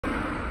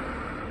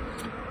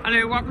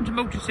Hello, welcome to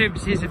Motor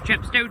Services of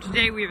Chepstow.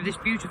 Today we have this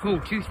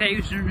beautiful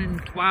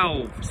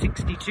 2012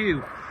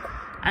 62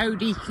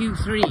 Audi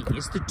Q3.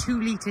 It's the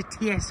 2-litre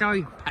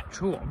TSI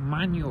petrol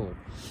manual.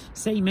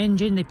 Same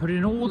engine, they put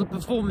in all the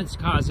performance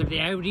cars of the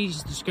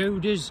Audis, the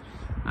Skodas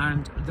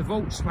and the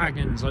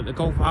Volkswagens like the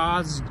Golf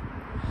Rs.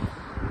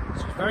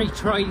 It's a very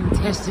tried and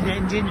tested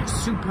engine, it's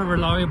super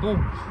reliable,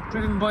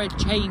 driven by a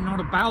chain, not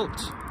a belt.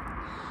 So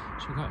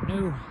you've got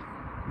no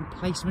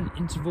replacement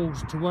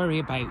intervals to worry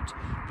about.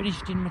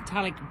 Finished in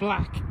metallic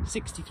black,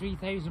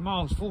 63,000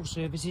 miles, full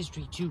service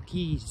history, 2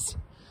 keys.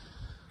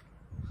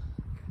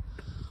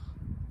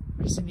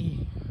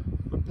 Recently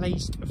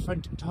replaced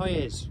front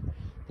tyres.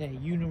 They're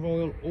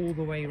Uniroyal all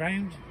the way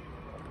round.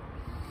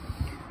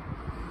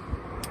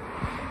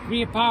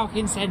 Rear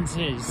parking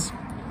sensors.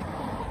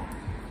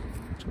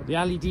 The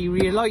LED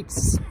rear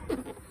lights.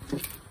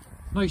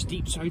 Nice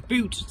deep side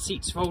boot.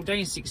 Seats fold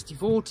down,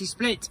 60/40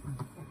 split.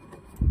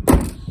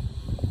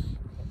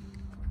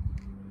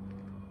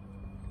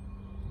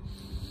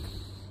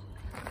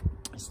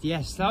 It's the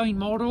S-Line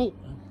model,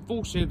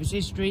 full service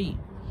history,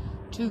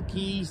 2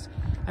 keys.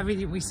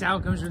 Everything we sell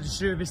comes with a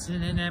service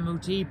and an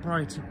MOT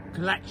prior to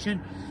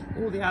collection.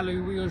 All the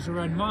alloy wheels are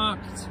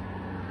unmarked.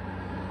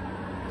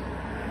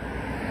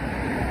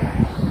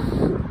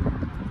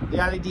 The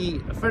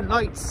LED front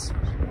lights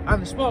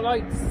and the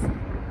spotlights.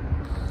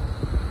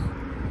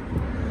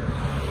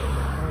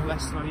 All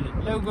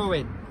S-Line logo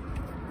in.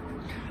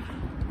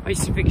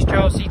 Isofix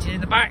child seating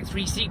in the back,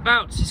 3 seat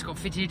belts. It's got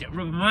fitted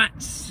rubber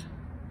mats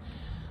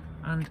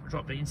and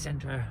drop down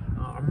centre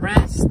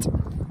armrest.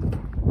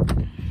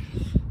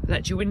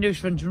 Electric windows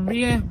front and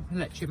rear,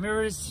 electric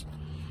mirrors,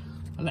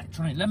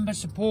 electronic lumbar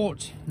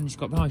support, and it's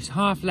got nice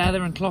half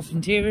leather and cloth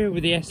interior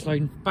with the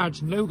S-Line badge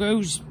and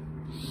logos.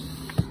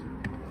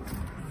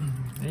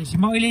 There's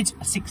your mileage,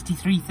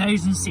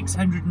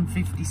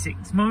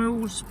 63,656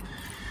 miles.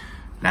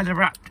 Leather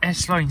wrapped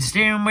S-Line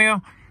steering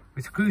wheel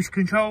with cruise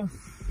control,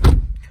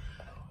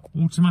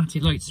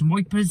 automatic lights and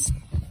wipers.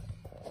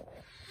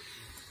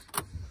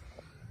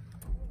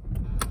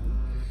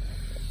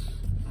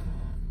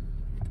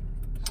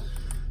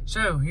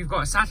 So you've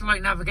got a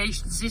satellite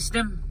navigation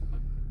system,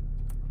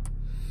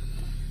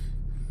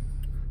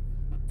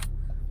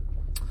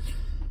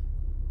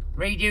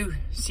 radio,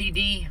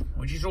 CD,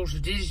 which is also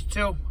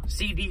digital,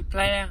 CD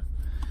player,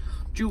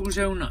 dual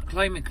zone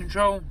climate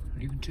control.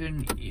 You can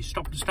turn your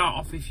stop and start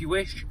off if you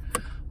wish.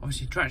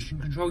 Obviously traction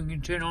control you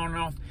can turn on and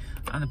off,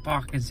 and the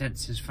parking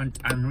sensors front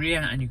and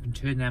rear, and you can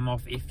turn them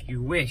off if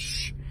you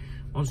wish.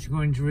 Once you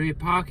go into rear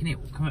parking, it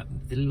will come up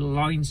with the little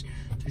lines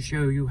to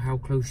show you how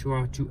close you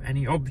are to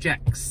any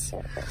objects.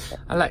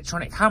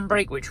 Electronic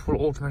handbrake, which will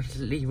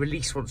automatically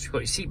release once you've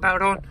got your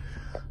seatbelt on,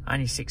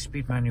 and your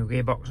 6-speed manual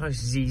gearbox.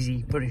 Nice and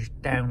easy, push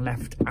down,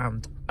 left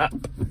and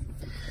up.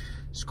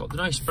 It's got the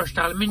nice brushed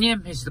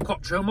aluminium. It's the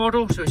Quattro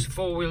model, so it's a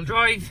 4-wheel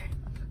drive.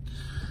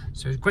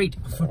 So it's great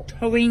for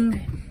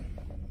towing.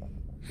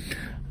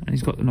 And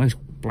it's got the nice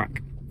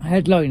black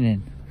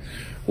headlining.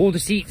 All the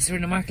seats are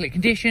in immaculate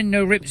condition,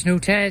 no rips, no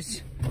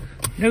tears,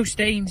 no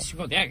stains. You've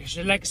got the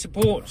extra leg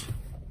support.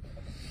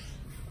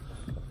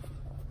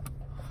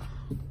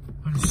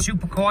 And it's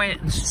super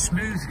quiet and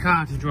smooth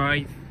car to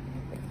drive.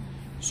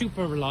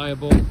 Super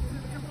reliable. And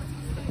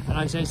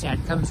as I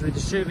said, comes with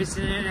a service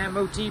and an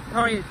MOT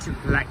prior to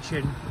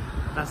collection.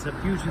 That's a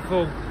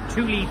beautiful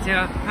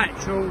 2-litre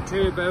petrol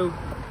turbo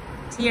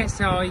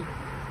TSI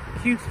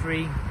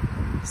Q3,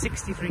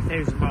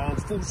 63,000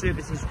 miles, full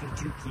service history,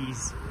 2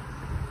 keys.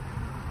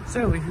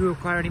 So if you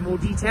require any more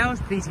details,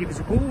 please give us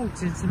a call.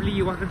 Alternatively,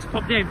 you're welcome to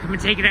pop down, come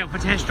and take it out for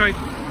test drive.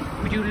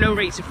 We do low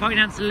rates of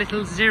finance, a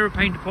little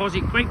 £0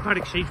 deposit, great part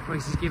exchange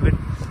prices given.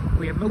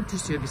 We are Motor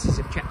Services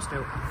of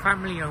Chepstow, a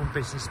family-owned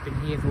business, been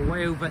here for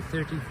way over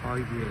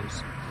 35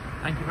 years.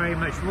 Thank you very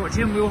much for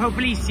watching. We will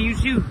hopefully see you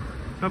soon.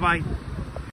 Bye-bye.